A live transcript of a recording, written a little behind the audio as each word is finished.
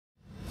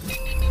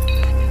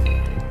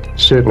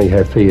certainly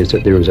have fears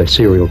that there is a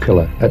serial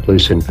killer at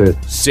loose in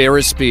Perth.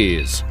 Sarah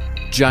Spears,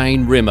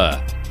 Jane Rimmer,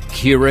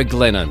 Kira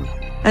Glennon.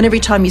 And every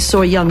time you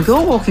saw a young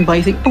girl walking by,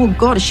 you think, oh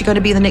God, is she going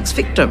to be the next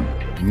victim?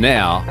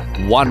 Now,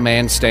 one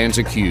man stands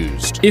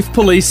accused. If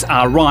police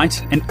are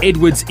right and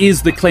Edwards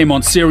is the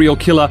Claremont serial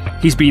killer,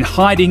 he's been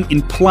hiding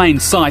in plain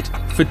sight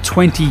for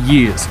 20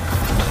 years.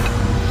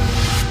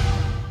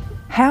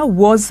 How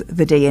was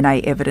the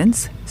DNA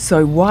evidence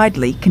so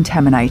widely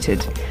contaminated?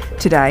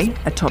 Today,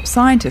 a top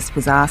scientist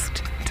was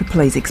asked to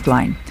please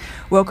explain.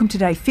 Welcome to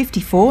Day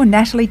 54.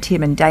 Natalie,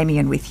 Tim and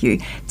Damien with you.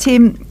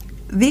 Tim,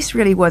 this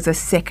really was a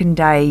second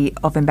day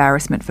of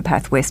embarrassment for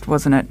Path West,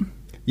 wasn't it?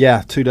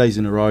 Yeah, 2 days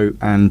in a row,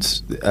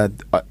 and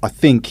I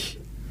think,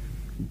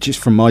 just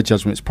from my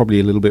judgment, it's probably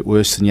a little bit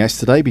worse than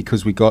yesterday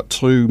because we got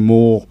two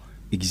more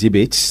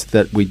exhibits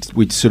that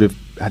we'd sort of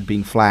had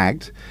been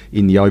flagged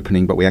in the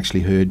opening, but we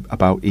actually heard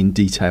about in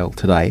detail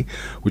today,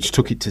 which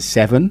took it to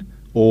 7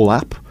 all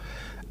up.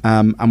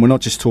 And we're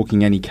not just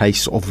talking any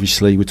case,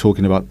 obviously, we're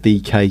talking about the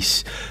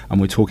case, and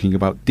we're talking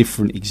about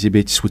different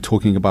exhibits. We're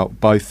talking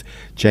about both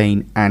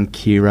Jane and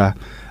Kira,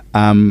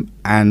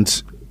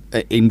 and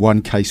in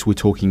one case, we're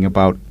talking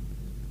about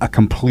a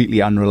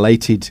completely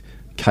unrelated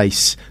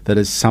case that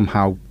has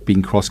somehow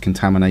been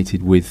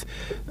cross-contaminated with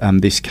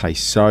this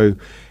case. So,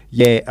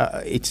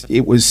 yeah,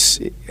 it was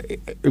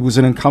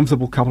an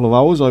uncomfortable couple of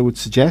hours, I would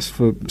suggest,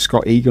 for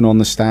Scott Egan on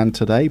the stand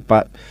today,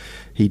 but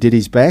he did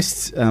his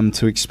best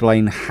to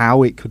explain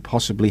how it could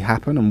possibly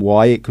happen and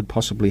why it could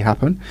possibly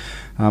happen,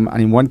 and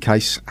in one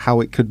case, how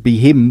it could be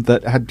him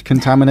that had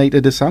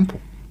contaminated a sample.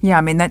 Yeah,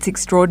 I mean, that's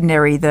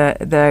extraordinary.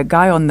 The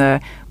guy on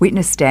the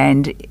witness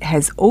stand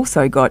has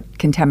also got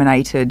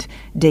contaminated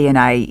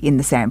DNA in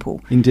the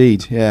sample.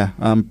 Indeed, yeah.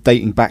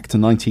 Dating back to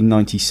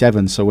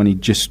 1997, so when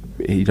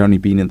he'd only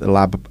been at the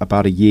lab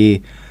about a year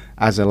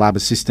as a lab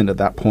assistant at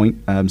that point,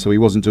 so he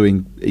wasn't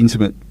doing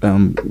intimate,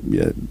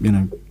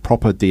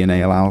 proper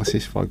DNA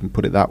analysis, if I can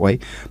put it that way,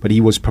 but he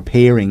was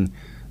preparing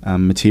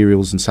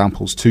materials and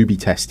samples to be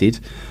tested,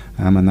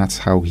 and that's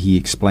how he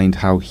explained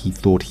how he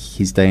thought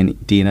his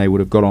DNA would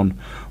have got on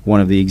one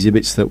of the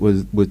exhibits that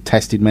were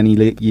tested many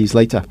years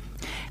later.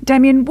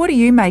 Damien, what do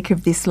you make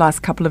of this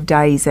last couple of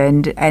days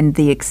and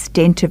the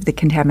extent of the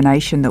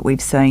contamination that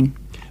we've seen?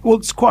 Well,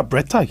 it's quite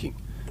breathtaking.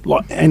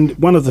 And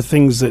one of the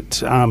things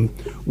that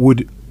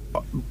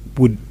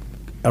would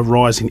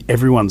arise in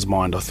everyone's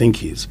mind, I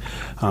think, is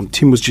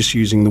Tim was just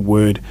using the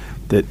word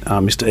that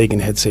Mr. Egan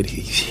had said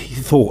he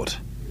thought.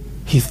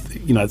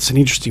 It's an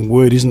interesting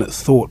word, isn't it?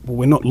 Thought. Well,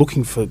 we're not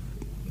looking for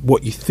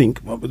what you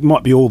think. Well, it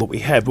might be all that we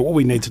have, but what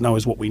we need to know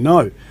is what we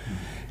know.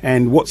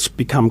 And what's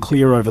become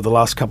clear over the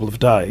last couple of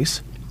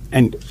days,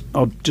 and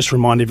I'll just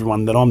remind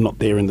everyone that I'm not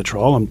there in the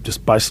trial. I'm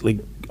just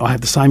I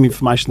have the same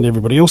information that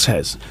everybody else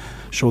has.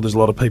 Sure, there's a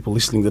lot of people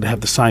listening that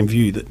have the same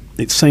view, that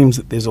it seems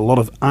that there's a lot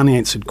of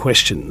unanswered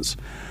questions.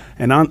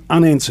 And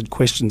unanswered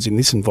questions in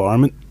this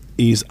environment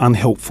is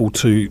unhelpful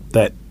to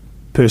that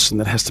person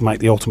that has to make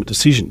the ultimate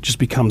decision. It just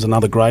becomes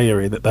another grey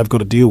area that they've got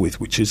to deal with,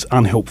 which is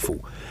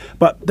unhelpful.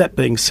 But that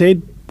being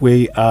said,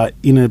 we are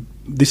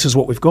this is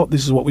what we've got,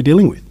 this is what we're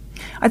dealing with.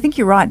 I think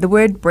you're right. The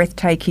word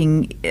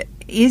breathtaking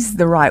is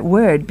the right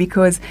word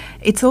because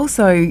it's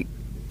also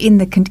in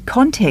the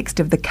context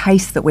of the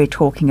case that we're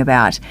talking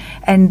about.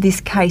 And this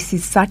case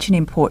is such an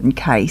important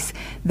case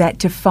that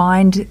to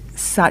find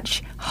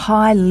such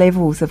high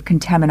levels of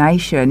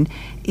contamination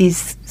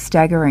is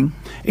staggering.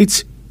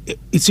 It's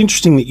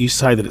interesting that you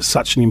say that it's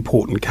such an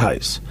important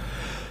case.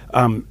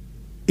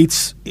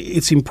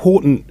 It's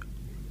important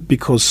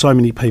because so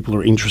many people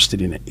are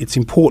interested in it. It's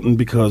important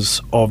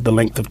because of the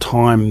length of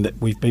time that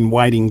we've been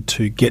waiting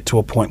to get to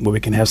a point where we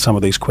can have some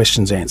of these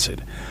questions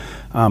answered.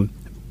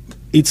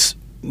 It's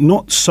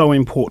not so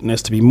important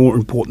as to be more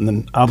important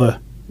than other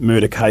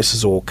murder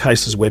cases or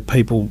cases where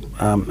people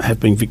have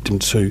been victim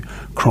to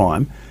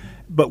crime.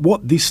 But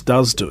what this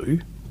does do,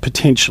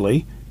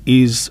 potentially,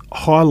 is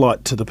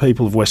highlight to the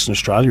people of Western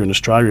Australia and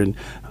Australia and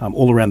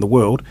all around the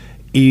world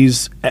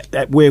is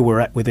at where we're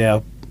at with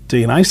our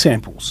DNA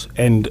samples.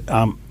 And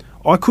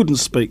I couldn't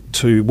speak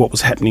to what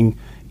was happening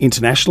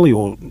internationally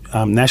or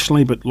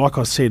nationally, but like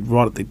I said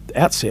right at the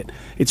outset,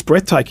 it's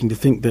breathtaking to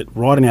think that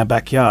right in our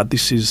backyard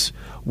this is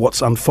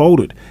what's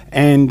unfolded.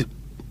 And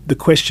the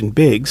question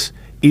begs,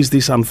 is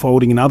this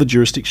unfolding in other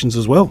jurisdictions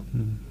as well?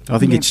 I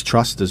think it's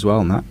trust as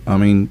well, Nat. I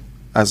mean,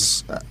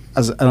 as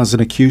an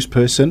accused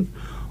person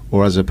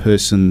or as a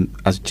person,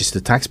 as just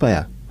a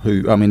taxpayer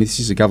who, I mean, this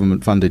is a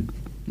government-funded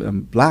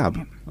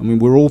lab. I mean,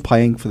 we're all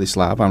paying for this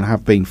lab and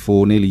have been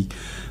for nearly,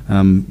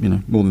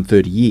 more than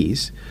 30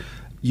 years.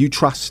 You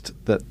trust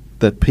that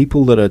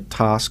people that are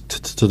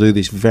tasked to do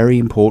this very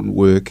important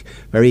work,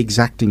 very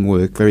exacting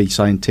work, very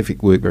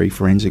scientific work, very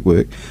forensic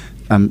work,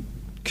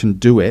 can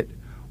do it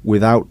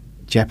without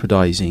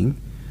jeopardising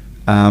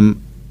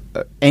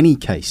any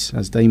case,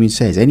 as Damien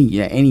says,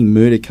 any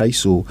murder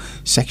case or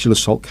sexual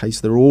assault case.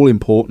 They're all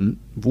important,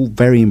 all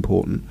very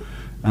important.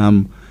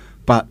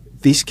 But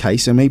this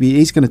case, and maybe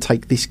it is going to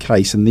take this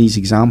case and these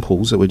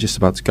examples that we're just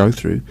about to go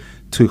through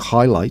to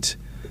highlight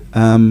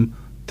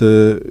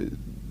the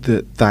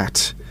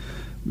that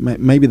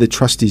maybe the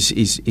trust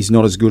is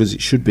not as good as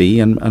it should be,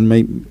 and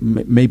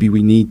maybe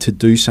we need to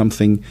do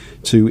something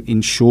to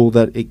ensure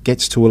that it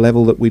gets to a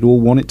level that we'd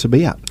all want it to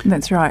be at.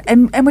 That's right.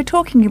 And we're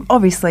talking,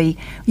 obviously,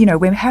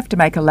 we have to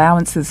make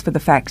allowances for the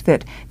fact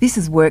that this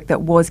is work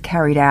that was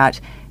carried out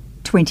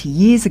 20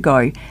 years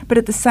ago, but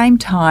at the same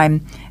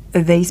time,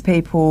 these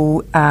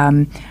people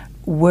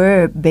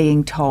were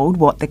being told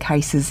what the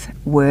cases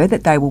were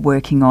that they were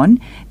working on.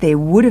 There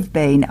would have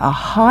been a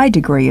high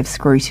degree of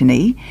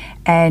scrutiny,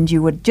 and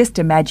you would just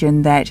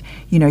imagine that,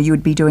 you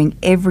would be doing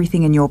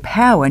everything in your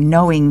power,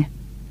 knowing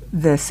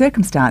the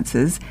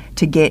circumstances,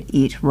 to get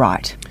it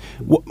right.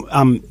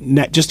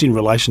 Nat, just in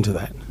relation to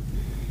that,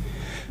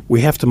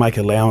 we have to make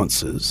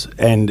allowances,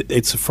 and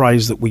it's a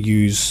phrase that we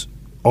use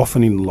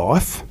often in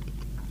life,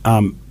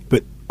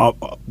 but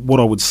what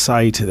I would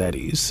say to that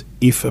is,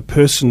 if a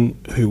person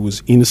who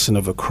was innocent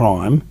of a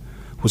crime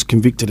was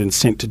convicted and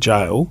sent to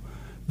jail,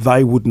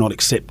 they would not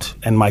accept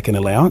and make an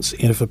allowance.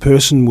 And if a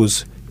person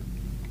was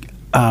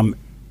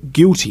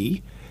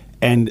guilty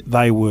and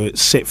they were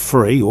set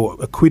free or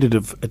acquitted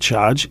of a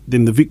charge,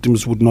 then the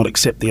victims would not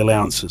accept the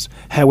allowances.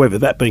 However,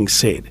 that being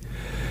said,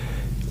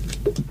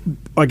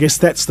 I guess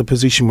that's the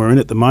position we're in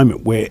at the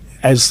moment, where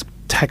as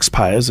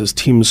taxpayers, as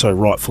Tim so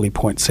rightfully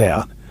points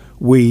out,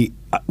 we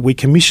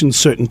commission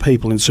certain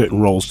people in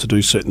certain roles to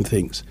do certain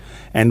things.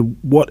 And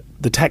what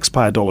the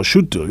taxpayer dollar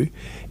should do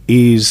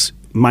is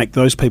make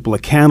those people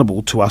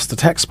accountable to us, the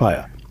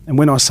taxpayer. And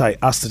when I say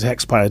us, the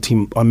taxpayer,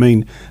 Tim, I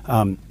mean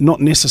not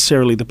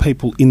necessarily the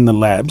people in the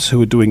labs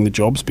who are doing the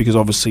jobs, because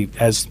obviously,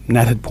 as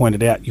Nat had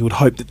pointed out, you would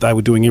hope that they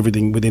were doing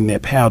everything within their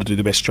power to do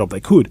the best job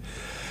they could.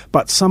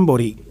 But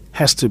somebody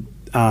has to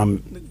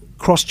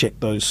cross-check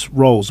those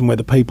roles and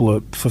whether people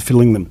are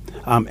fulfilling them.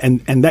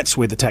 And that's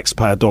where the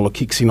taxpayer dollar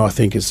kicks in, I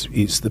think,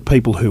 is the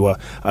people who are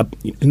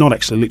not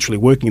actually literally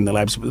working in the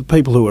labs, but the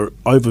people who are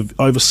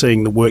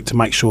overseeing the work to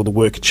make sure the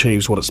work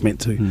achieves what it's meant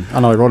to.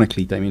 And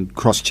ironically, Damien,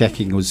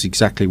 cross-checking was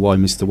exactly why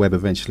Mr. Webb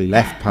eventually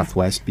left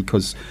Pathwest,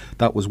 because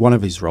that was one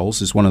of his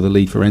roles as one of the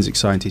lead forensic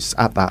scientists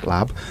at that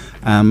lab.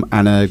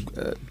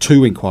 And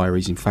 2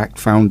 inquiries, in fact,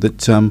 found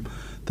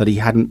that he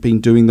hadn't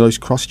been doing those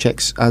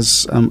cross-checks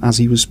as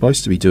he was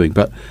supposed to be doing.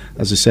 But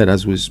as I said,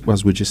 as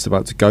we're just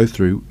about to go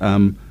through,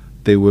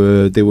 there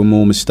were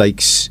more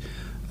mistakes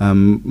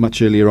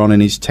much earlier on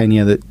in his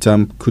tenure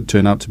that could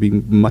turn out to be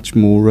much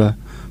more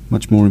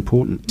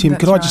important. Tim,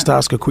 could I just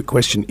ask a quick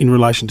question in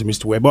relation to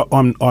Mr. Webb? I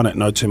don't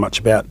know too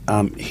much about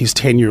his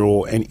tenure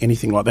or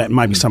anything like that.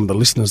 Maybe some of the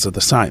listeners are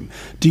the same.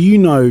 Do you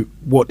know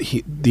what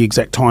the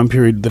exact time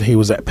period that he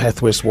was at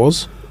Pathwest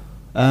was?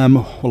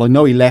 Well, I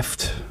know he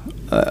left.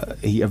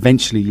 He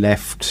eventually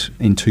left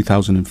in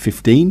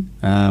 2015,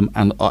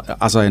 and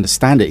as I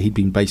understand it, he'd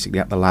been basically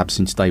at the lab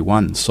since day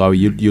one. So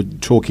you're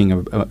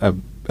talking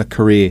a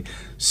career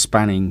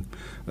spanning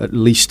at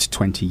least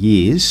 20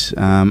 years,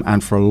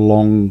 and for a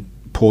long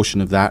portion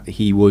of that,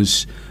 he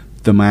was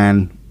the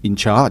man in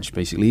charge.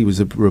 Basically, he was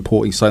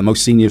the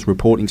most senior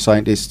reporting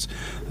scientist,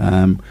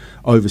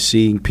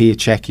 overseeing peer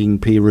checking,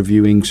 peer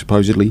reviewing,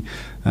 supposedly.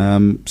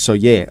 So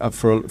yeah,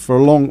 for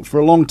a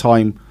long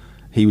time,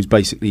 he was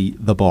basically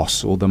the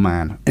boss or the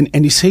man.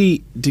 And is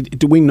he?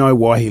 Do we know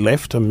why he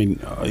left? I mean,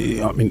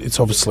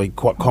 it's obviously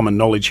quite common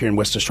knowledge here in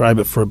West Australia,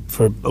 but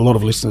for a lot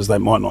of listeners, they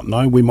might not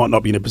know. We might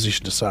not be in a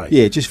position to say.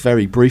 Yeah, just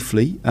very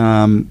briefly,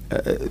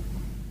 the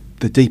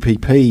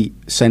DPP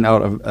sent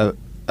out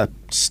a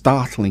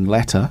startling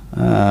letter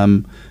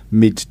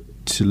mid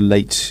to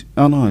late.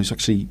 Oh no, it was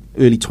actually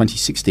early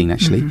 2016.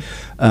 Actually,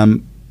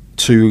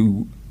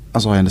 to,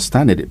 as I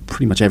understand it,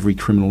 pretty much every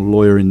criminal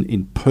lawyer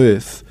in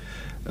Perth.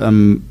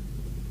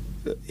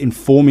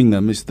 Informing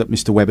them is that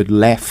Mr. Webb had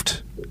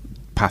left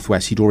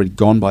Pathwest. He'd already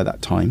gone by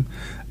that time,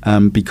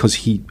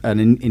 because an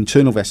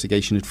internal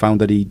investigation had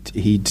found that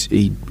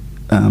he'd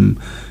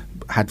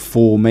had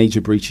 4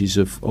 major breaches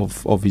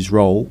of his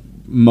role,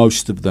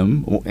 most of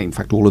them, or in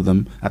fact all of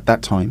them at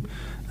that time,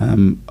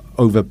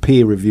 over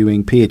peer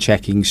reviewing, peer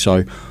checking.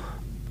 So,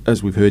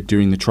 as we've heard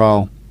during the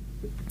trial,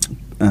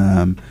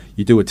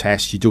 you do a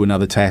test, you do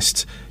another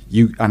test,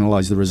 you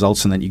analyse the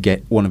results, and then you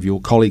get one of your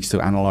colleagues to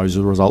analyse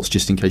the results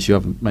just in case you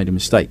haven't made a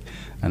mistake.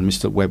 And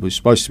Mr. Webb was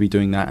supposed to be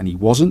doing that, and he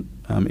wasn't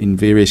in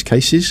various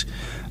cases.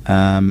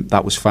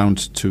 That was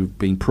found to have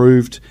been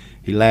proved.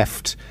 He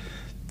left.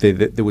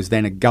 There was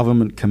then a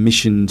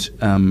government-commissioned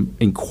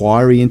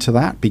inquiry into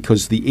that,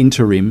 because the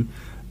interim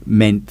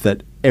meant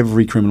that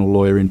every criminal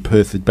lawyer in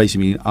Perth had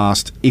basically been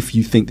asked, if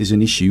you think there's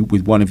an issue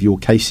with one of your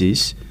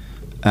cases,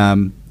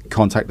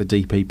 contact the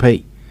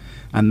DPP.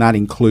 And that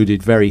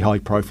included very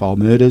high-profile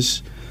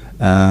murders,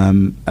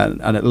 and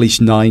at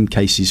least 9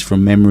 cases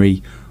from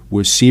memory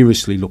were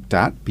seriously looked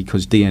at,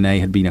 because DNA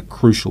had been a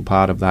crucial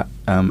part of that,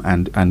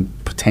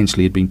 and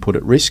potentially had been put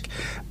at risk.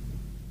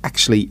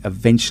 Actually,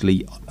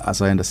 eventually,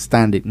 as I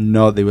understand it,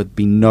 there would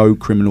be no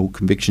criminal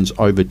convictions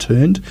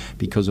overturned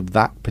because of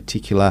those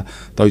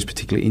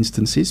particular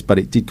instances. But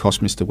it did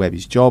cost Mr. Webb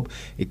his job.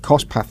 It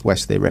cost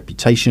Pathwest their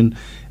reputation.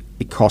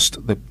 it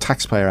cost the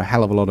taxpayer a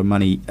hell of a lot of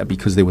money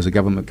because there was a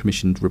government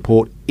commissioned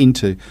report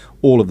into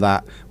all of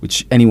that,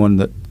 which anyone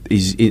that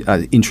is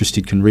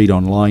interested can read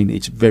online.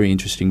 It's very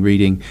interesting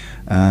reading.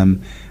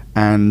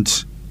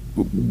 And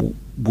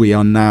we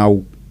are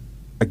now,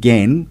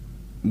 again,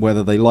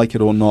 whether they like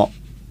it or not,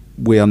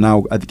 we are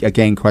now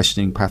again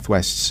questioning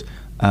Pathwest's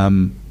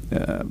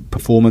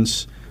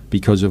performance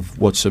because of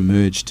what's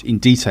emerged in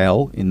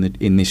detail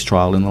in this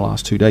trial in the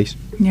last 2 days.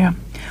 Yeah.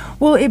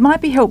 Well, it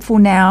might be helpful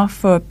now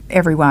for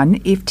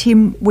everyone if,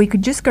 Tim, we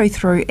could just go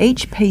through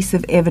each piece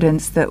of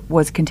evidence that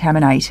was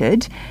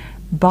contaminated,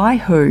 by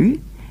who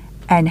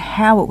and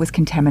how it was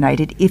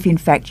contaminated, if in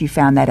fact you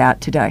found that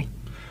out today.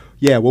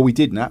 Yeah, well, we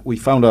did, Nat. We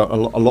found out a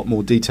lot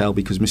more detail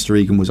because Mr.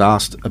 Egan was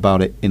asked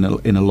about it in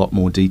a lot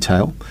more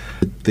detail.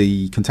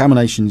 The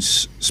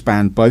contaminations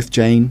spanned both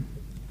Jane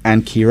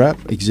and Kira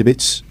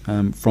exhibits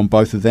from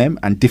both of them,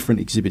 and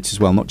different exhibits as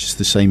well, not just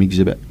the same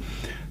exhibit.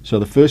 So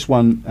the first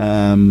one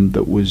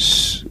that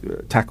was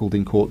tackled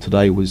in court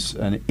today was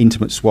an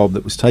intimate swab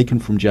that was taken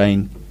from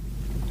Jane,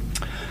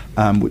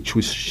 which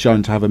was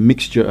shown to have a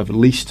mixture of at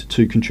least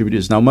 2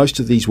 contributors. Now, most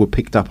of these were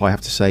picked up, I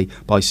have to say,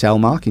 by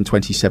Cellmark in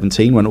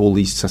 2017 when all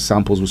these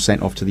samples were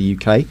sent off to the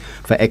UK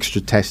for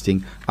extra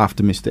testing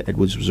after Mr.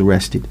 Edwards was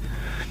arrested.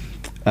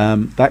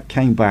 That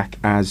came back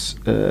as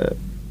a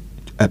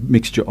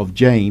mixture of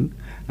Jane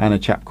and a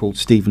chap called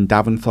Stephen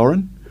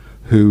Daventhoran,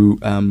 who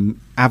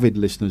avid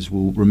listeners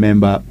will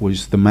remember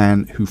was the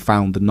man who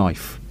found the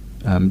knife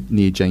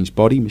near Jane's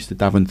body. Mr.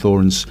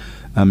 Daventhoran's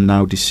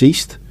now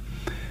deceased.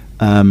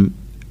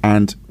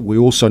 And we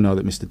also know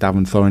that Mr.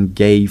 Daventhoran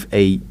gave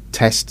a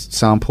test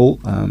sample,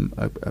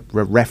 a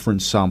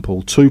reference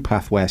sample to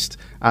Pathwest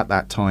at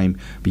that time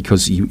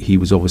because he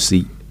was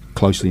obviously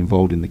closely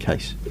involved in the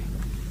case.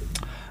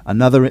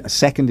 A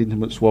second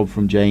intimate swab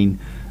from Jane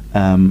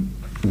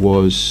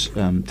was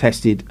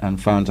tested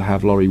and found to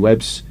have Laurie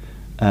Webb's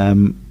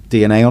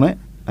DNA on it,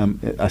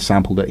 a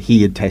sample that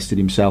he had tested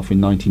himself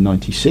in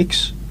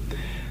 1996.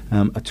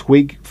 A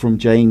twig from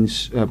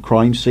Jane's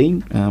crime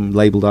scene,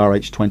 labelled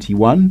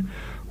RH21,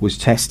 was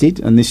tested,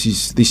 and this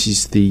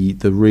is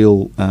the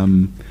real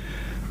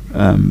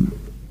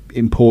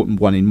important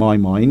one in my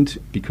mind,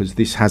 because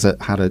this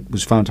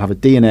was found to have a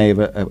DNA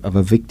of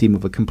a victim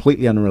of a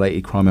completely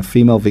unrelated crime, a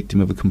female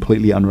victim of a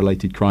completely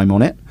unrelated crime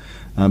on it,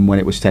 when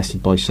it was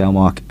tested by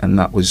Cellmark, and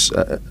that was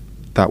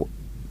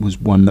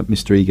one that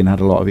Mr. Egan had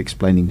a lot of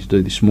explaining to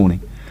do this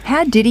morning.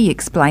 How did he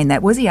explain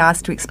that? Was he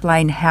asked to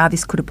explain how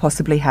this could have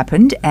possibly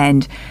happened,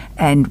 and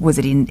was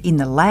it in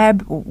the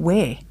lab or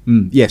where?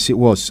 Yes, it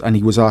was, and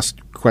he was asked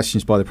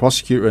questions by the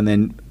prosecutor, and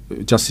then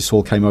Justice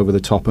Hall came over the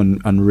top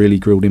and really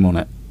grilled him on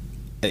it.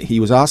 He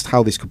was asked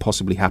how this could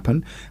possibly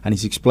happen, and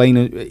his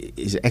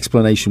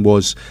explanation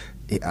was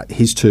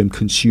his term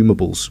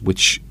consumables,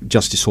 which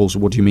Justice Hall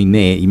said, what do you mean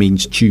there? He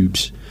means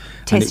tubes.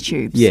 Test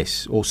tubes.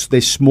 Yes, or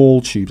they're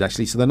small tubes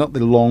actually, so they're not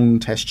the long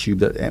test tube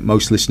that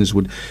most listeners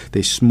would.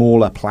 They're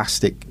smaller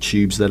plastic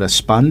tubes that are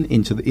spun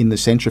in the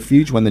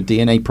centrifuge when the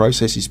DNA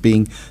process is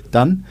being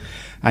done,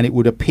 and it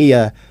would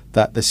appear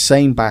that the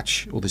same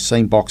batch or the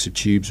same box of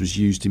tubes was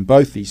used in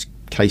both these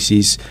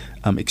cases.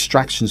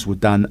 Extractions were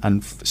done,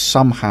 and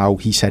somehow,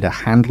 he said, a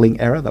handling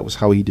error, that was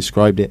how he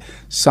described it,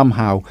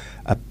 somehow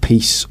a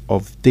piece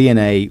of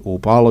DNA or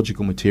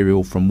biological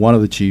material from one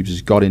of the tubes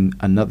has got in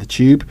another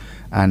tube,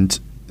 and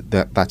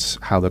that's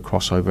how the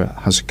crossover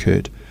has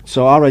occurred.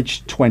 So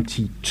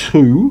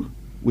RH22,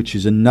 which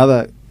is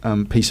another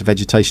piece of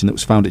vegetation that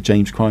was found at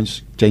Jane's crime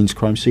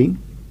scene,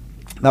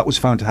 that was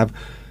found to have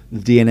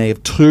the DNA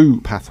of 2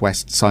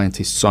 Pathwest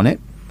scientists on it,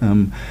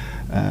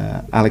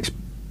 Alex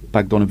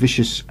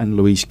Bagdonovicius and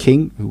Louise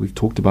King, who we've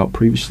talked about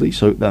previously.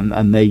 So,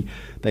 and they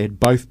had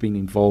both been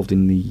involved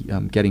in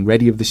the getting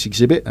ready of this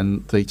exhibit,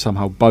 and they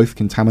somehow both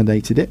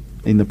contaminated it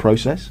in the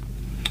process.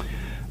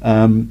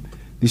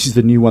 This is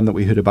the new one that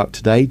we heard about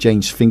today,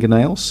 Jane's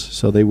fingernails.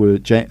 So they were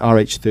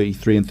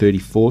RH33 and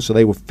 34. So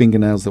they were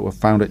fingernails that were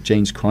found at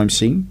Jane's crime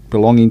scene,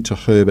 belonging to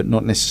her, but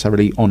not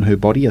necessarily on her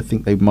body. I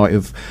think they might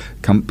have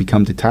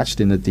become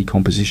detached in the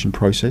decomposition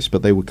process,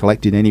 but they were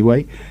collected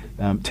anyway,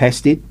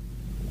 tested.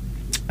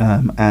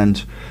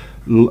 And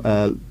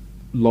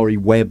Laurie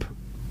Webb,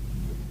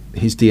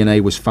 his DNA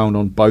was found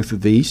on both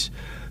of these.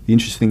 The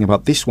interesting thing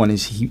about this one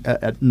is he,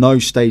 at no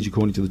stage,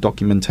 according to the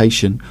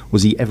documentation,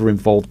 was he ever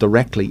involved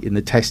directly in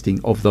the testing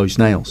of those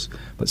nails.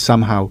 But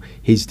somehow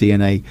his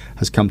DNA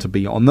has come to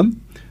be on them.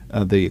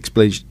 The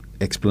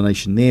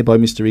explanation there by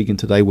Mr. Egan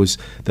today was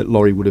that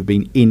Laurie would have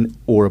been in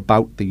or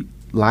about the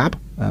lab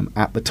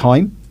at the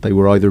time. They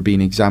were either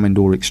being examined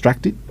or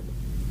extracted.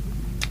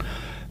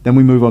 Then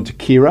we move on to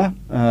Kira.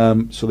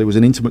 So there was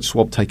an intimate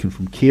swab taken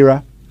from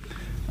Kira.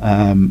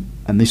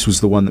 And this was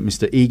the one that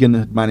Mr. Egan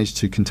had managed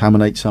to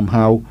contaminate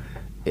somehow.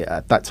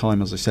 At that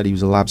time, as I said, he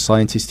was a lab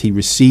scientist. He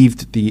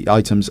received the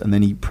items and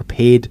then he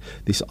prepared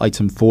this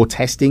item for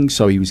testing.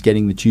 So he was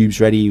getting the tubes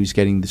ready, he was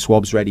getting the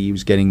swabs ready, he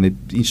was getting the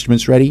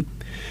instruments ready.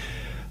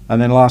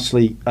 And then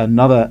lastly,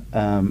 another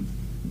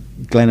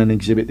Glennon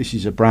exhibit. This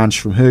is a branch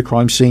from her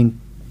crime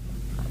scene.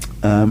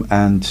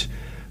 And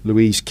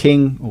Louise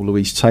King, or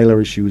Louise Taylor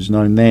as she was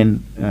known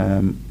then,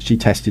 she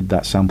tested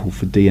that sample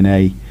for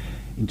DNA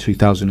in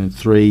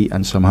 2003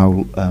 and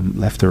somehow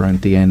left her own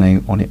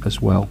DNA on it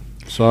as well.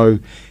 So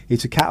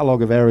it's a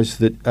catalogue of errors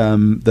that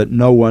that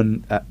no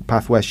one at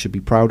Pathwest should be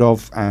proud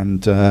of,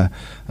 and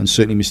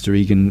certainly Mr.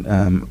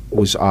 Egan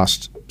was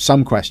asked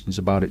some questions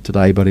about it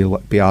today, but he'll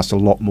be asked a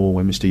lot more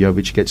when Mr.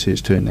 Jovic gets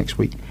his turn next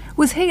week.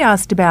 Was he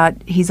asked about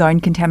his own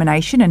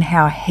contamination and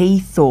how he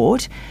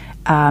thought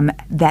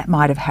that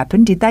might have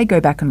happened? Did they go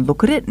back and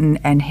look at it,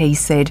 and he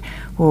said,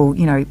 well,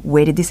 you know,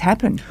 where did this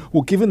happen?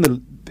 Well, given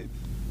the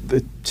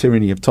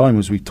tyranny of time,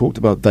 as we've talked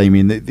about,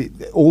 Damien,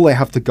 all they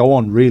have to go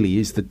on really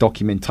is the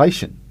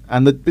documentation.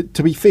 And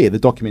to be fair, the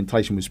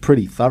documentation was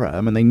pretty thorough. I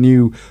mean, they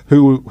knew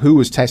who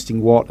was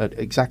testing what at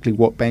exactly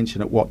what bench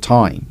and at what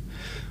time,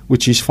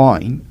 which is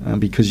fine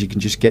because you can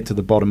just get to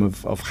the bottom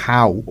of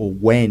how or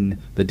when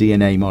the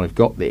DNA might have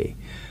got there.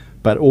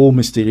 But all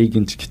Mr.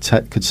 Egan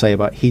could say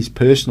about his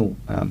personal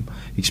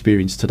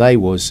experience today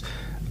was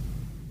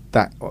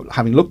that,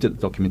 having looked at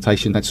the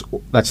documentation,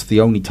 that's the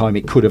only time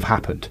it could have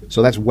happened.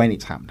 So that's when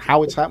it's happened.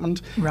 How it's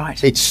happened,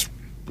 right? It's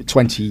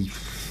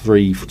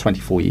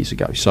 24 years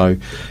ago. So,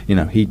 you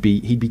know, he'd be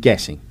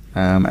guessing,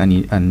 and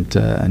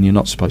you're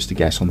not supposed to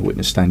guess on the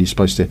witness stand. You're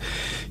supposed to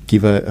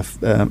give a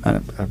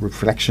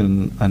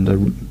reflection and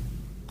a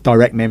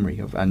direct memory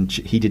of. And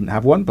he didn't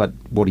have one, but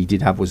what he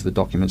did have was the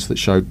documents that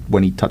showed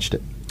when he touched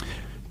it.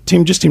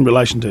 Tim, just in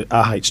relation to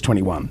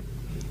RH21,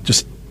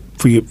 just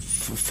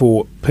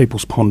for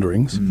people's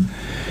ponderings,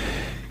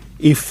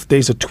 if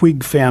there's a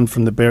twig found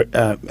from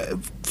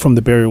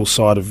the burial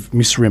site of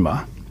Miss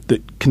Rimmer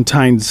that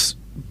contains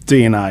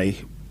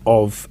DNA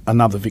of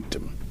another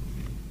victim,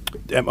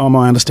 am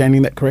I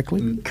understanding that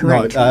correctly?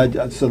 Correct.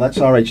 No, so that's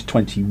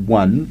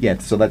RH21. Yeah,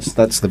 so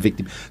that's the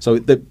victim. So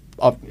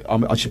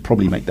I should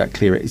probably make that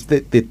clearer. It's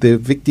the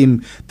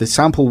victim. The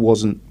sample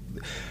wasn't.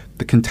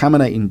 The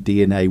contaminating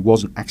DNA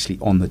wasn't actually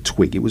on the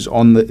twig. It was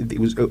on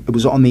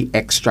the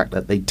extract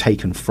that they'd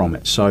taken from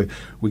it. So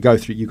you go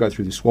through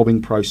the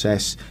swabbing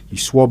process. You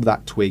swab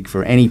that twig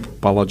for any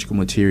biological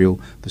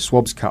material. The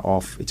swab's cut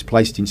off. It's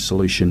placed in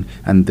solution,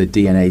 and the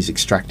DNA is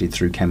extracted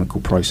through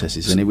chemical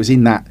processes. And it was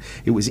in that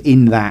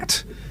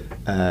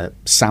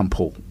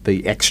sample,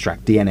 the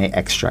DNA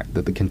extract,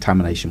 that the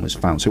contamination was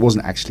found. So it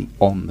wasn't actually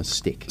on the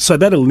stick. So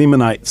that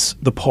eliminates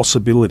the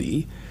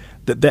possibility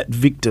that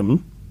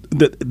victim.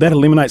 That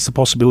eliminates the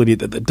possibility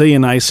that the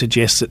DNA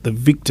suggests that the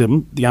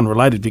victim, the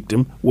unrelated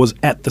victim, was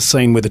at the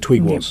scene where the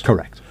twig was.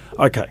 Correct.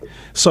 Okay.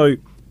 So,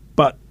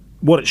 but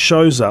what it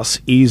shows us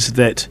is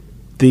that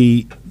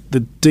the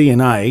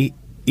DNA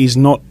is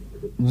not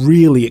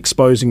really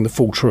exposing the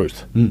full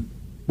truth.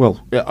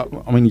 Well,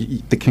 I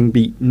mean, there can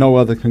be no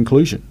other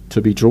conclusion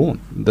to be drawn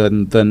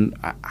than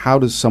how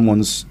does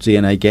someone's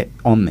DNA get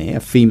on there, a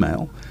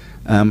female?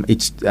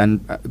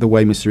 The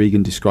way Mr.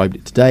 Egan described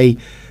it today.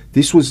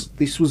 This was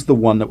the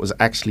one that was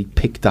actually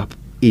picked up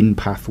in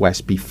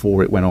Pathwest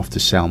before it went off to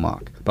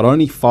Cellmark, but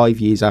only 5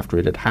 years after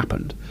it had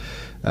happened,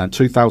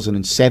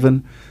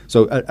 2007.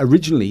 So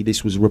originally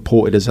this was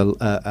reported as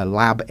a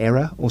lab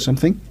error or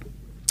something.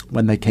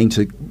 When they came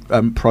to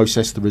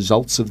process the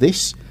results of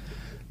this,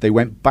 they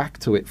went back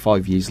to it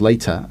 5 years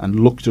later and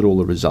looked at all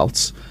the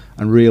results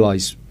and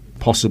realised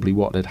possibly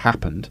what had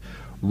happened,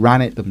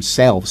 ran it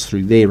themselves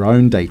through their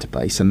own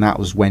database, and that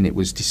was when it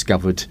was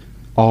discovered,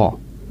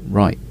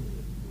 right,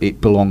 it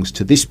belongs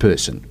to this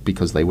person,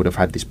 because they would have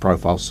had this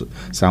profile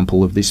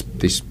sample of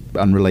this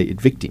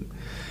unrelated victim.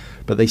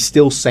 But they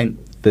still sent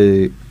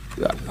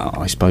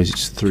I suppose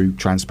it's through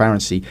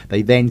transparency,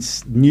 they then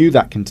knew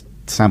that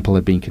sample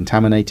had been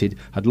contaminated,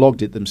 had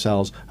logged it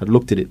themselves, had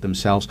looked at it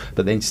themselves,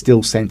 but then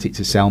still sent it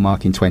to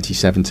Cellmark in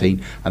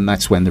 2017, and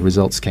that's when the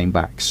results came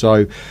back.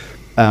 So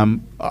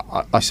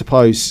I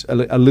suppose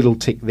a little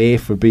tick there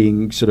for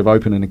being sort of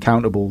open and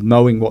accountable,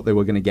 knowing what they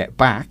were going to get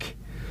back,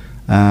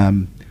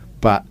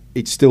 but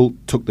it still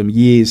took them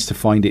years to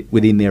find it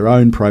within their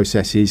own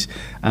processes,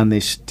 and they're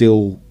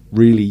still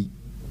really.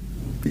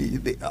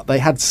 They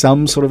had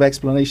some sort of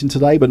explanation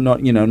today, but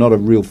not a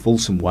real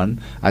fulsome one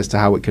as to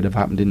how it could have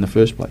happened in the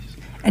first place.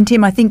 And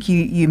Tim, I think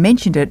you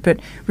mentioned it, but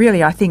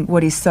really I think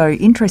what is so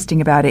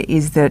interesting about it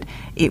is that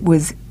it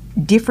was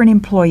different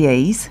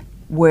employees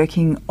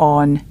working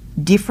on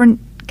different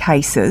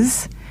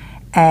cases,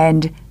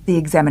 and the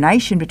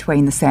examination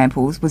between the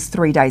samples was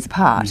 3 days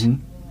apart.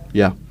 Mm-hmm.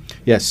 Yeah.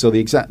 Yes, so the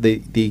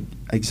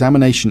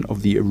examination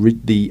of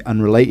the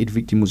unrelated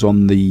victim was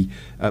on the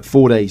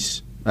 4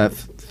 days,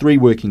 3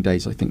 working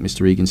days, I think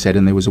Mr. Egan said,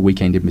 and there was a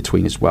weekend in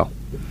between as well.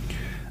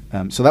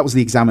 So that was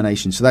the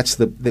examination. So that's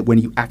when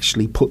you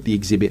actually put the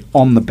exhibit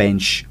on the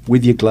bench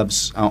with your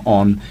gloves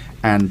on,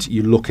 and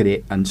you look at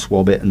it and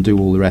swab it and do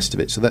all the rest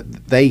of it. So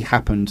that they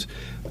happened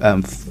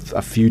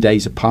a few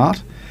days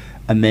apart,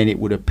 and then it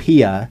would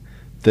appear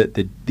that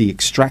the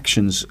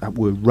extractions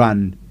were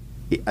run.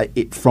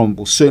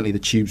 Certainly the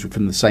tubes were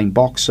from the same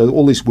box, so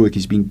all this work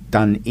is being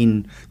done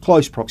in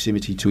close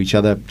proximity to each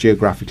other,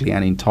 geographically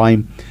and in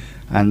time,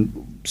 and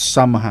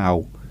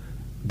somehow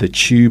the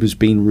tube has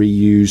been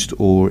reused,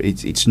 or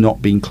it's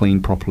not been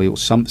cleaned properly, or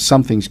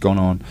something's gone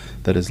on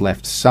that has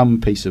left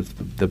some piece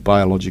of the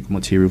biological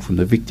material from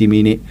the victim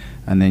in it,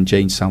 and then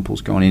Jane's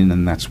sample's gone in,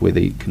 and that's where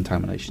the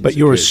contamination. But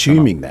you're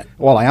assuming that.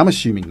 Well, I am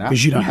assuming that,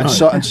 because you don't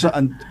know.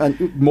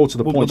 And more to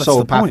the Well, point, that's so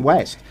the are Path point.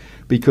 West,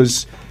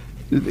 because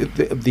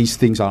these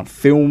things aren't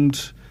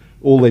filmed.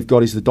 All they've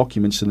got is the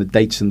documents and the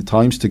dates and the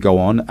times to go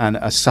on, and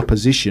a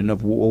supposition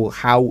of, well,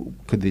 how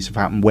could this have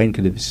happened? When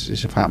could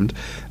this have happened?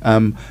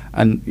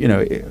 And you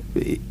know,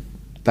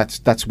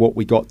 that's what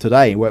we got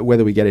today.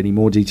 Whether we get any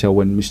more detail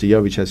when Mr.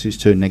 Jovic has his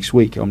turn next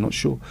week, I'm not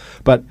sure.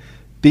 But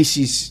this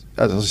is,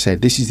 as I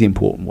said, this is the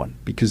important one,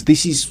 because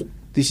this is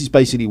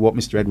basically what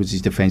Mr. Edwards'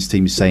 defence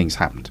team is saying has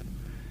happened.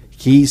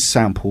 His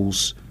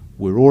samples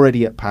were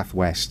already at Path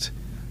West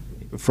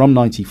from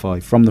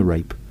 95, from the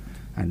rape,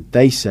 and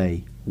they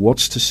say,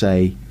 what's to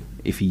say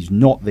if he's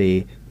not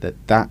there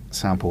that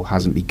sample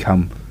hasn't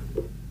become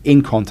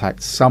in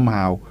contact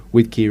somehow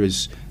with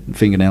Kira's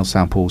fingernail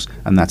samples,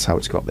 and that's how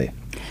it's got there.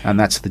 And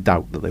that's the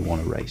doubt that they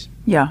want to raise.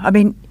 Yeah, I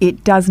mean,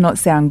 it does not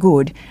sound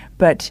good,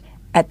 but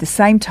at the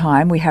same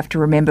time, we have to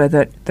remember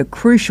that the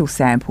crucial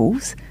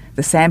samples,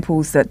 the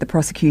samples that the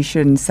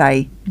prosecution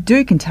say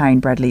do contain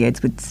Bradley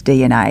Edwards'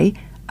 DNA,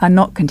 are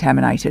not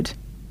contaminated.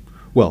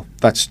 Well,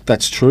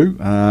 that's true.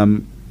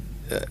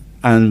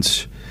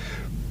 And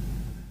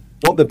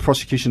what the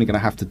prosecution are going to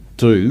have to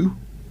do,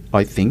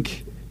 I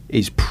think,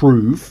 is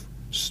prove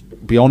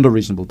beyond a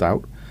reasonable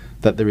doubt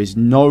that there is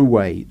no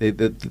way that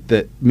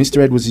Mr.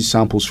 Edwards'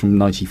 samples from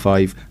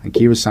 95 and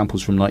Kira's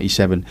samples from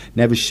 97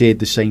 never shared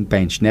the same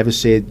bench, never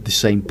shared the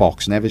same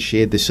box, never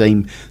shared the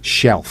same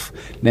shelf,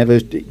 never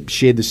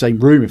shared the same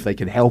room if they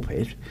could help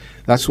it.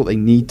 That's what they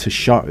need to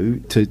show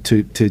to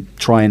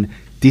try and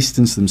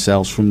distance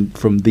themselves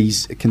from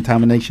these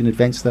contamination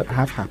events that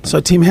have happened. So,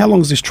 Tim, how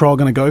long is this trial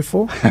going to go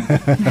for?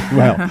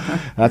 Well,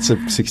 that's a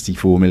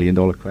 $64 million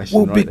question.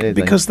 Well, right there,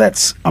 because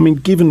that's, I mean,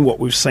 given what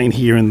we've seen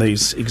here in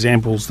these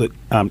examples that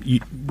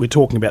we're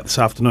talking about this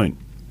afternoon,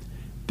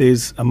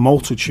 there's a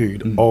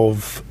multitude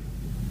of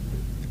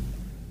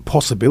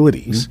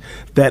possibilities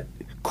that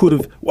could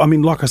have, I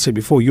mean, like I said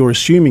before, you're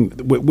assuming,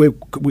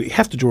 we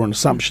have to draw an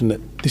assumption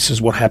that this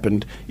is what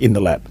happened in the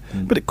lab,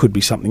 but it could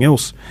be something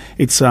else.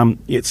 We're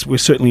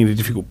certainly in a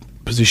difficult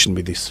position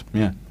with this.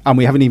 Yeah, and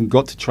we haven't even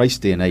got to trace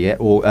DNA yet,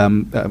 or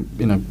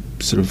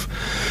sort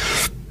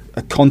of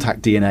a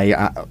contact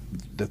DNA.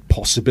 The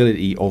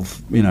possibility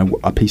of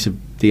a piece of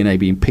DNA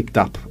being picked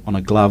up on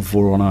a glove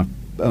or on a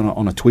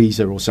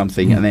tweezer or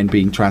something, and then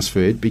being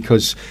transferred,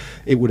 because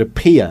it would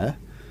appear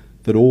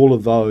that all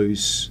of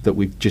those that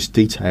we've just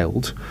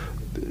detailed,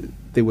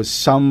 there was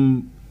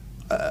some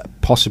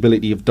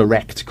possibility of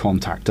direct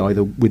contact,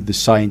 either with the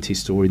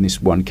scientist or, in this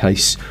one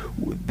case,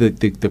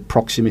 the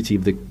proximity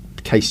of the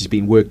cases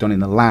being worked on in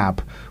the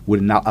lab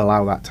would not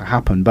allow that to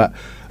happen. But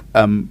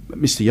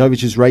Mr.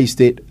 Jovic has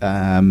raised it.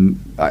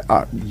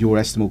 Your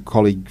estimable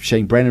colleague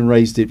Shane Brennan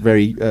raised it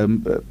very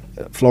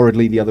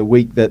floridly the other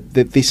week, that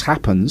this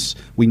happens.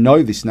 We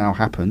know this now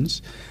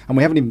happens, and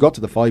we haven't even got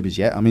to the fibres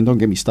yet. I mean, don't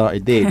get me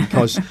started there,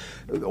 because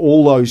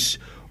all those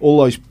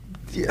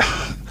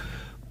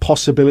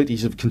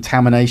possibilities of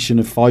contamination,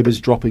 of fibres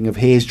dropping, of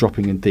hairs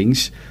dropping and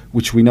things,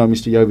 which we know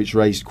Mr. Jovic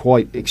raised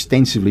quite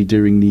extensively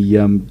during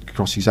the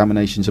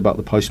cross-examinations about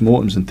the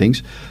post-mortems and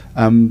things,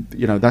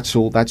 that's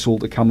all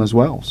to come as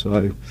well.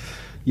 So,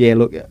 yeah,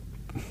 look,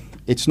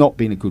 it's not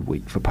been a good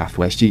week for Path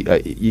West.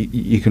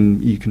 You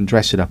can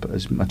dress it up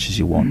as much as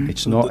you want.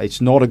 It's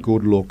not a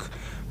good look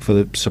for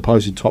the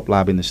supposed top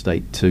lab in the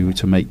state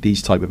to make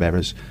these type of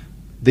errors,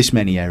 this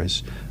many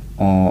errors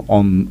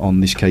on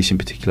this case in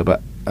particular.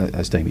 But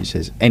as Damien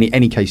says,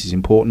 any case is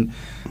important.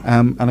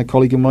 And a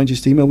colleague of mine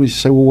just emailed me to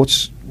say, well,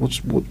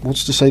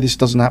 what's to say this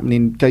doesn't happen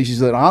in cases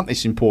that aren't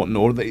this important,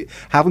 or they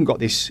haven't got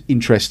this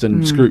interest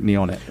and scrutiny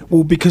on it?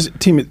 Well, because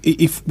Tim,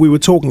 if we were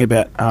talking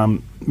about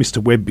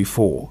Mr. Webb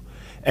before,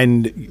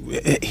 and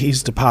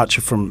his departure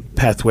from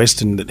Path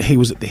West, and that he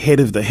was at the head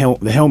of the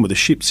helm of the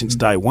ship since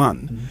day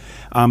one.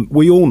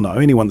 We all know,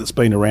 anyone that's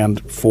been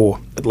around for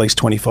at least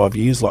 25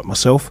 years, like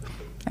myself,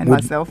 and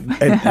myself,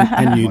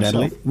 and you,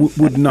 Natalie,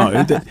 would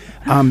know that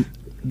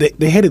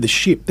the head of the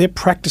ship, their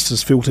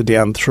practices filter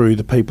down through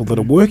the people that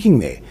are working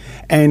there,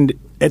 and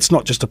it's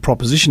not just a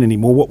proposition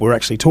anymore. What we're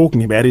actually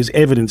talking about is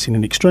evidence in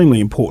an extremely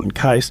important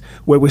case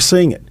where we're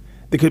seeing it.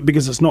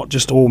 Because it's not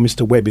just all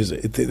Mr. Webb, is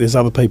it? There's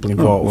other people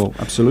involved. Well,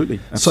 absolutely.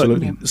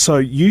 So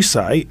you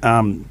say,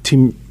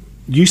 Tim,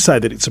 you say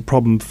that it's a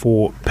problem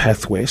for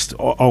Path West.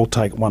 I'll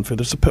take it one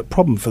further. It's a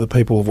problem for the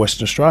people of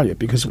Western Australia,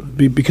 because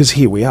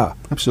here we are.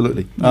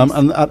 Absolutely.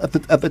 And at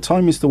the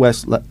time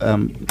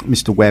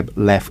Mr. Webb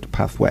left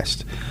Path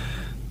West,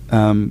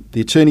 the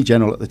Attorney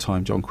General at the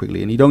time, John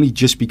Quigley, and he'd only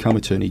just become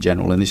Attorney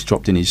General, and this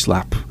dropped in his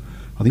lap,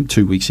 I think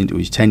 2 weeks into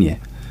his tenure.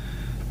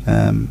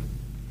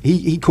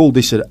 He called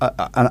this an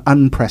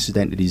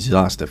unprecedented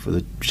disaster for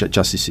the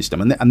justice system,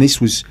 and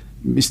this was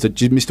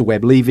Mr.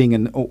 Webb leaving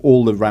and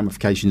all the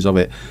ramifications of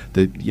it,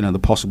 the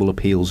possible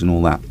appeals and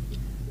all that.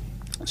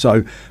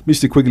 So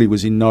Mr. Quigley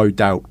was in no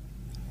doubt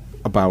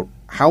about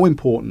how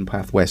important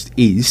Path West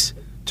is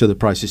to the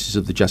processes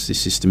of the justice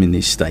system in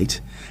this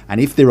state,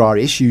 and if there are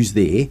issues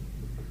there,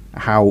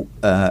 how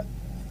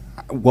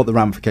what the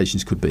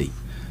ramifications could be.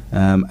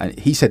 And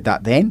he said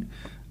that then.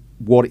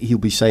 What he'll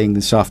be saying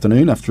this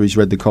afternoon after he's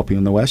read the copy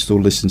on the West or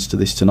listens to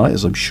this tonight,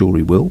 as I'm sure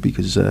he will,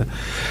 because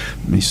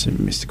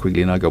Mr.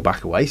 Quigley and I go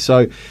back away.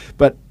 So,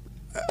 but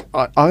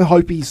I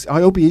hope he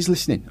is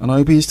listening, and I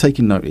hope he is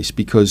taking notice,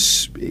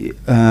 because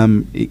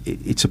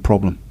it's a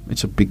problem.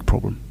 It's a big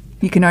problem.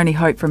 You can only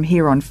hope from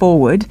here on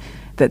forward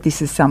that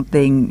this is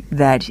something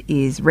that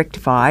is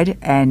rectified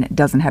and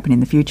doesn't happen in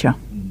the future.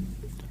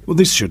 Well,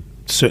 this should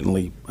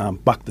certainly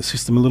buck the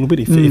system a little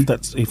bit,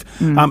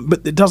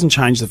 but it doesn't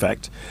change the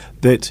fact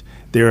that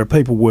there are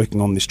people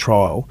working on this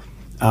trial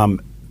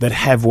that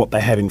have what they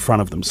have in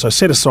front of them. So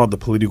set aside the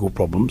political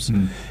problems.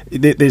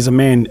 There's a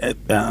man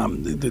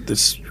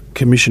that's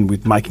commissioned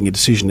with making a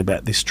decision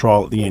about this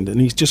trial at the end, and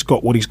he's just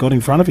got what he's got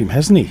in front of him,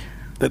 hasn't he?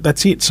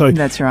 That's it. So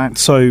that's right.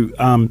 So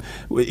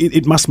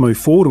it must move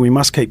forward, and we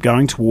must keep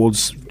going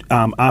towards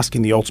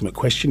asking the ultimate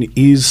question: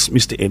 is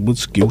Mr.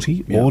 Edwards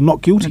guilty or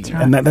not guilty? That's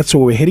right. And that's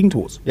what we're heading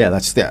towards. Yeah,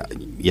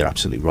 you're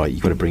absolutely right.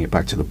 You've got to bring it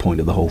back to the point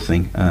of the whole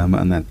thing,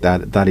 and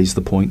that is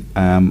the point.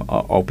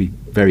 I'll be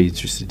very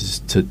interested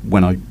to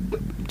when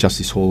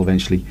Justice Hall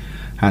eventually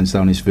hands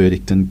down his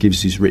verdict and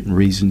gives his written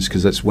reasons,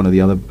 because that's one of the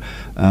other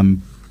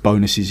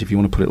bonuses, if you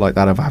want to put it like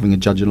that, of having a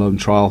judge-alone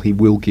trial. He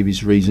will give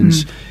his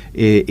reasons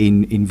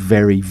in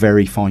very,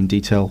 very fine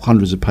detail,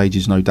 hundreds of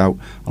pages, no doubt.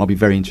 And I'll be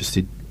very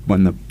interested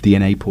when the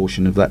DNA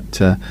portion of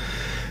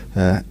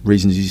that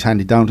reasons is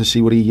handed down to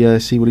see what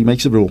he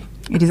makes of it all.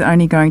 It is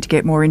only going to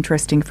get more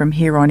interesting from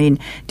here on in.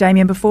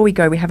 Damien, before we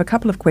go, we have a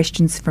couple of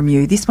questions from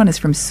you. This one is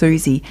from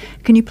Susie.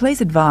 Can you please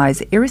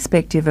advise,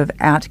 irrespective of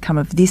outcome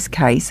of this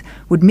case,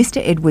 would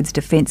Mr. Edwards'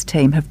 defence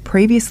team have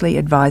previously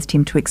advised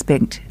him to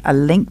expect a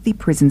lengthy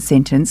prison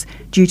sentence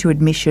due to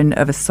admission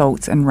of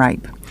assaults and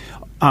rape?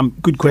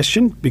 Good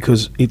question,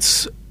 because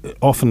it's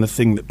often the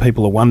thing that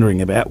people are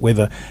wondering about,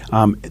 whether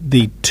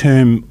the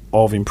term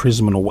of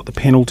imprisonment or what the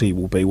penalty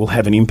will be will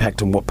have an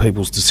impact on what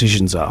people's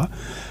decisions are.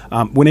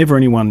 Whenever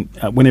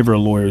a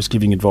lawyer is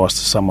giving advice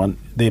to someone,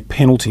 their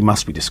penalty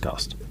must be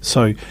discussed.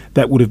 So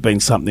that would have been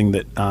something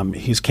that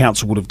his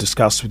counsel would have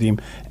discussed with him,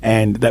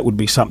 and that would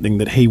be something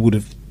that he would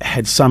have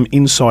had some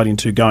insight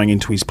into going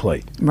into his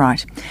plea.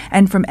 Right.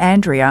 And from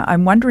Andrea,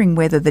 I'm wondering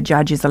whether the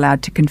judge is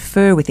allowed to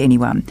confer with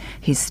anyone,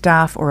 his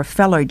staff or a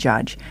fellow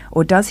judge,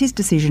 or does his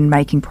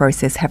decision-making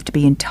process have to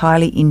be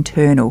entirely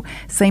internal?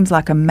 Seems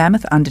like a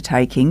mammoth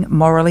undertaking,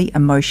 morally,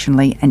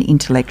 emotionally and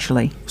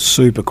intellectually.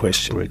 Super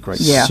question. Great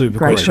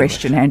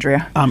question,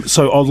 Andrea.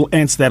 So I'll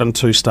answer that on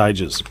two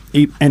stages,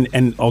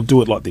 and I'll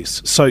do it like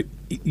this. So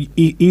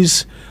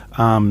is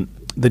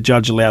the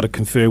judge allowed to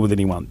confer with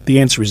anyone? The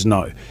answer is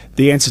no.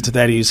 The answer to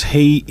that is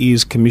he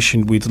is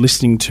commissioned with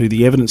listening to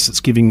the evidence that's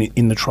given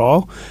in the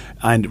trial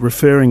and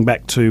referring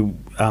back to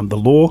the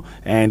law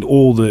and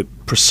all the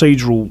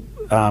procedural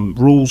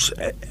rules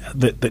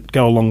that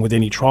go along with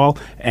any trial,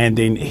 and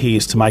then he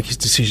is to make his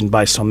decision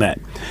based on that.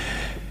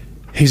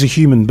 He's a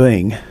human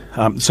being,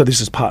 so this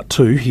is part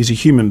two. He's a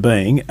human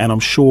being, and I'm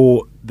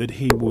sure that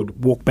he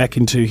would walk back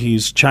into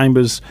his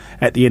chambers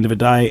at the end of a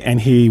day and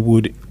he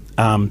would,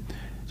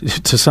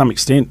 to some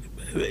extent,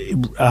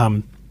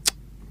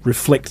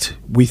 reflect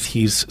with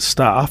his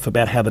staff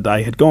about how the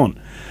day had gone.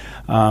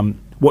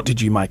 What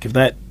did you make of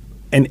that?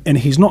 And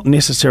he's not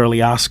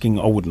necessarily asking,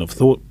 I wouldn't have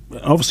thought,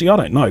 obviously I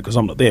don't know because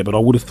I'm not there, but I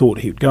would have thought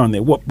he would go in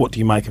there, what do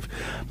you make of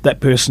that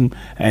person?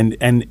 And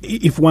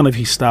if one of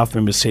his staff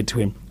members said to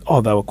him,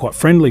 they were quite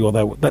friendly,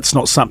 or that's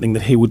not something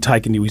that he would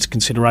take into his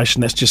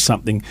consideration. That's just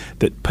something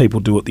that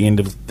people do at the end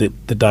of the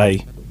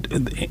day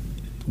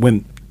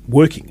when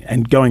working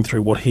and going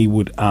through what he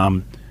would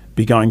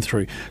be going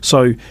through.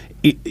 So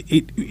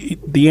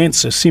the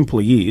answer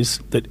simply is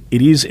that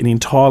it is an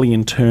entirely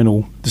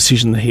internal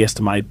decision that he has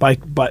to make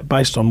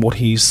based on what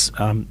he's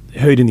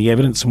heard in the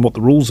evidence and what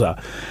the rules are.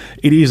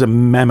 It is a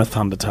mammoth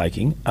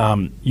undertaking.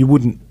 You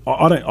wouldn't.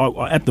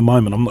 At the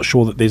moment, I'm not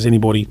sure that there's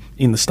anybody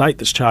in the state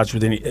that's charged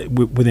with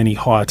any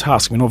higher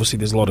task. I mean, obviously,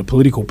 there's a lot of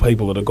political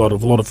people that have got a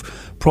lot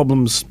of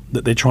problems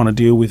that they're trying to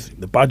deal with,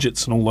 the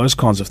budgets and all those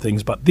kinds of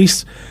things. But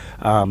this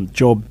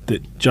job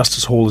that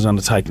Justice Hall is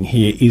undertaking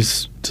here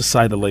is, to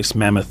say the least,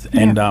 mammoth.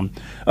 Yeah. And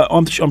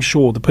I'm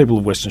sure the people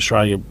of Western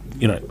Australia,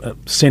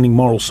 sending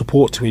moral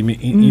support to him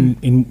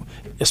in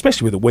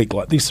especially with a week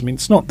like this. I mean,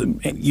 it's not that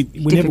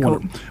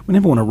we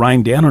never want to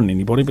rain down on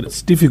anybody, but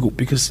it's difficult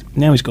because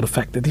now he's got to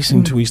factor this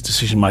into his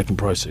decision-making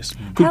process.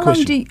 Good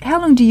question. How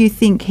long do you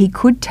think he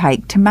could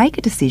take to make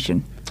a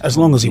decision? As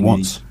long as he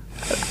wants.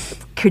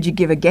 Could you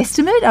give a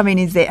guesstimate? I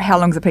mean, how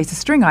long's a piece of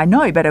string? I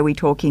know, but are we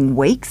talking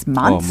weeks,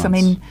 months? Months. I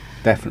mean,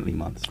 definitely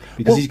months,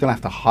 because he's going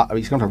to have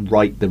to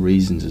write the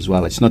reasons as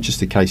well. It's not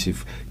just a case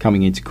of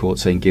coming into court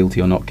saying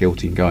guilty or not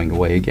guilty and going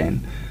away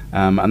again.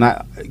 And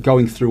that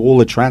going through all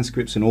the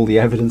transcripts and all the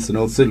evidence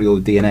and certainly all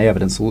the DNA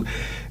evidence,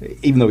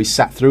 even though he's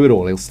sat through it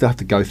all, he'll still have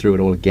to go through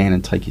it all again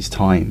and take his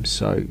time.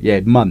 So,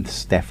 yeah,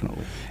 months,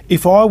 definitely.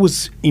 If I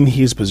was in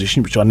his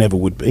position, which I never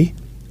would be,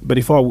 But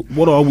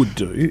what I would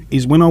do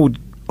is I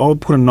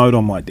would put a note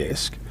on my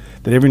desk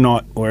that every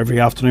night or every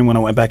afternoon when I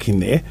went back in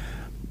there,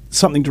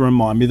 something to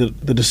remind me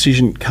that the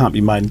decision can't be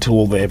made until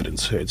all the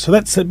evidence heard. So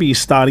that'd be your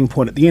starting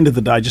point at the end of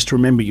the day, just to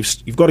remember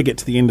you've got to get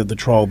to the end of the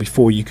trial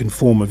before you can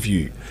form a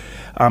view.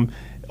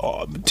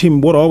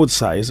 Tim, what I would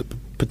say is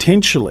that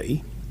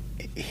potentially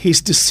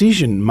his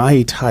decision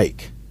may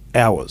take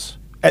hours.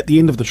 At the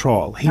end of the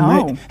trial,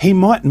 he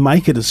might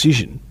make a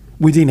decision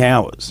within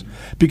hours,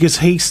 because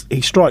he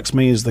strikes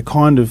me as the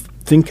kind of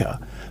thinker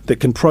that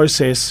can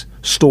process,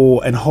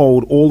 store and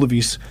hold all of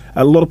his...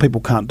 A lot of people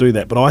can't do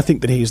that, but I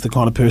think that he is the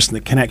kind of person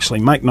that can actually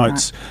make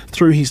notes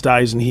through his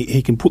days, and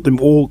he can put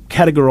them all,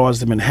 categorise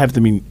them and have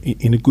them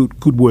in a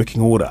good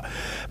working order.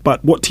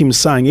 But what Tim's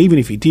saying, even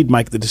if he did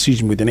make the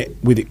decision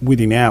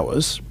within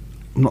hours,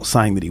 I'm not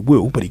saying that he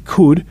will, but he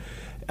could,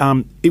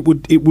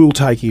 it will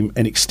take him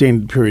an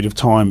extended period of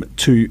time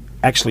to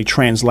actually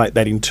translate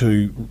that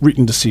into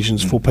written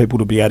decisions for people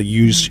to be able to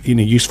use in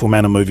a useful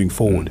manner moving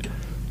forward.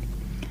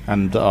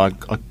 And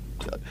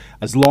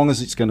as long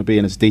as it's going to be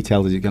and as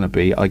detailed as it's going to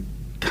be, I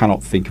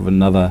cannot think of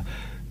another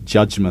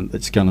judgment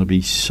that's going to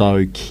be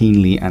so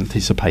keenly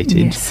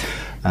anticipated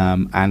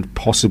and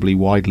possibly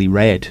widely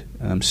read,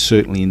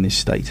 certainly in this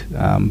state.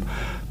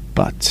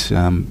 But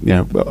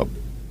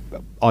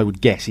I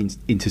would guess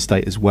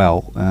interstate as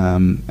well,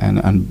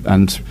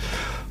 and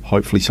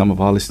hopefully some of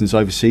our listeners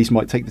overseas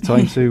might take the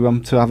time to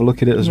have a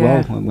look at it as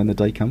well when the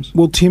day comes.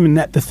 Well, Tim, and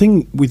the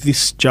thing with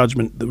this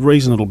judgment, the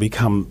reason it'll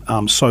become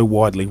so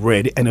widely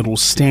read and it'll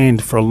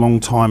stand for a long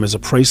time as a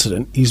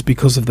precedent is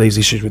because of these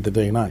issues with the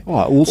DNA.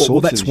 Oh, all sorts. Well,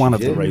 that's of one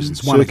issues, of the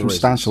reasons.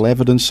 Circumstantial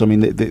evidence. I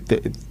mean,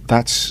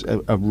 that's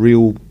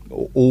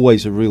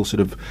always a real sort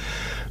of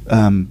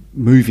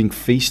moving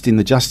feast in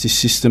the justice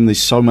system.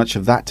 There's so much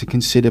of that to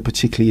consider,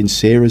 particularly in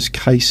Sarah's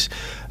case.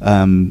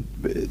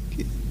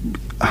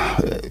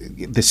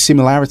 The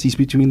similarities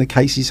between the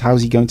cases.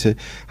 How's he going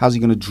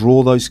to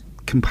draw those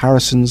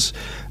comparisons,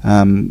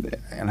 and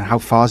how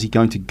far is he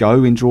going to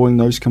go in drawing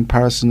those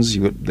comparisons?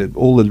 You've got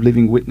all the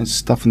living witness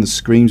stuff and the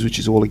screams, which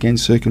is all again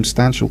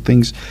circumstantial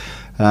things.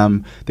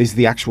 There's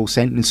the actual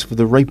sentence for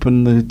the rape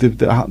and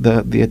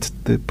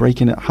the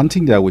break-in at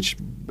Huntingdale, which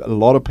a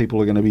lot of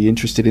people are going to be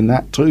interested in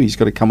that too. He's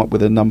got to come up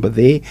with a number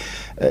there.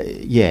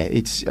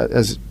 It's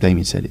as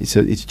Damien said,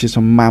 it's just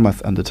a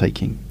mammoth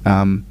undertaking.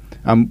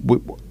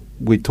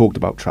 We talked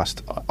about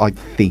trust. I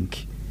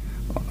think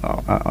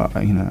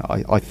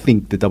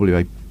the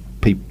WA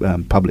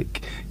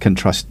public can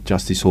trust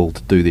Justice Hall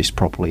to do this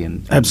properly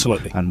and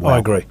absolutely. And well. I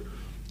agree.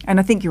 And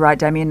I think you're right,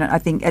 Damien. I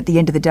think at the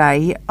end of the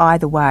day,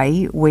 either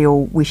way, we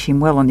all wish him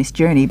well on this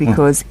journey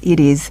because it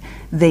is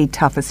the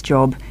toughest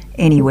job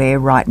anywhere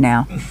right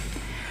now.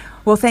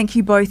 Well, thank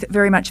you both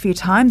very much for your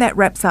time. That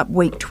wraps up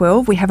week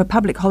 12. We have a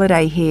public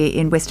holiday here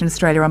in Western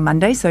Australia on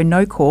Monday, so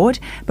no court,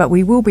 but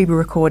we will be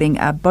recording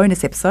a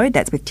bonus episode.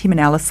 That's with Tim and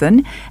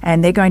Alison,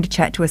 and they're going to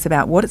chat to us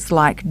about what it's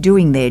like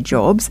doing their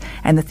jobs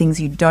and the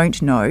things you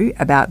don't know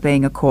about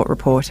being a court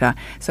reporter.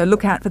 So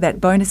look out for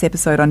that bonus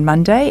episode on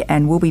Monday,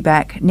 and we'll be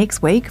back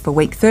next week for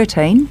week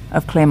 13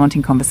 of Claremont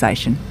in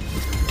Conversation.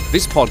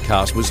 This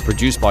podcast was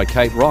produced by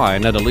Kate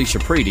Ryan and Alicia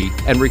Preedy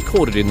and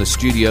recorded in the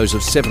studios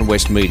of Seven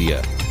West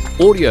Media.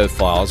 Audio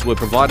files were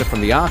provided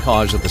from the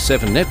archives of the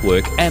Seven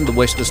Network and the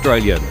West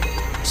Australian.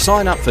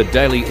 Sign up for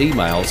daily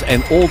emails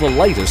and all the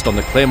latest on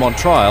the Claremont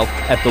trial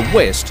at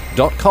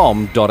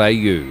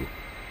thewest.com.au.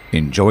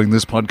 Enjoying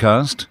this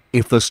podcast?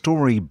 If the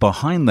story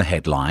behind the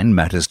headline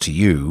matters to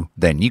you,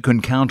 then you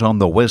can count on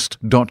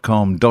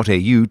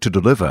thewest.com.au to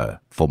deliver.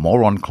 For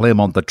more on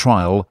Claremont the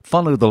trial,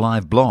 follow the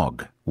live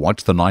blog,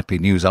 watch the nightly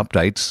news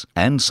updates,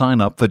 and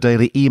sign up for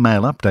daily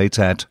email updates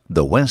at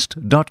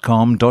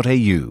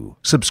thewest.com.au.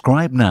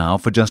 Subscribe now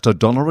for just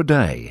 $1 a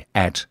day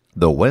at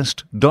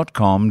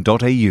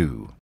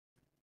thewest.com.au.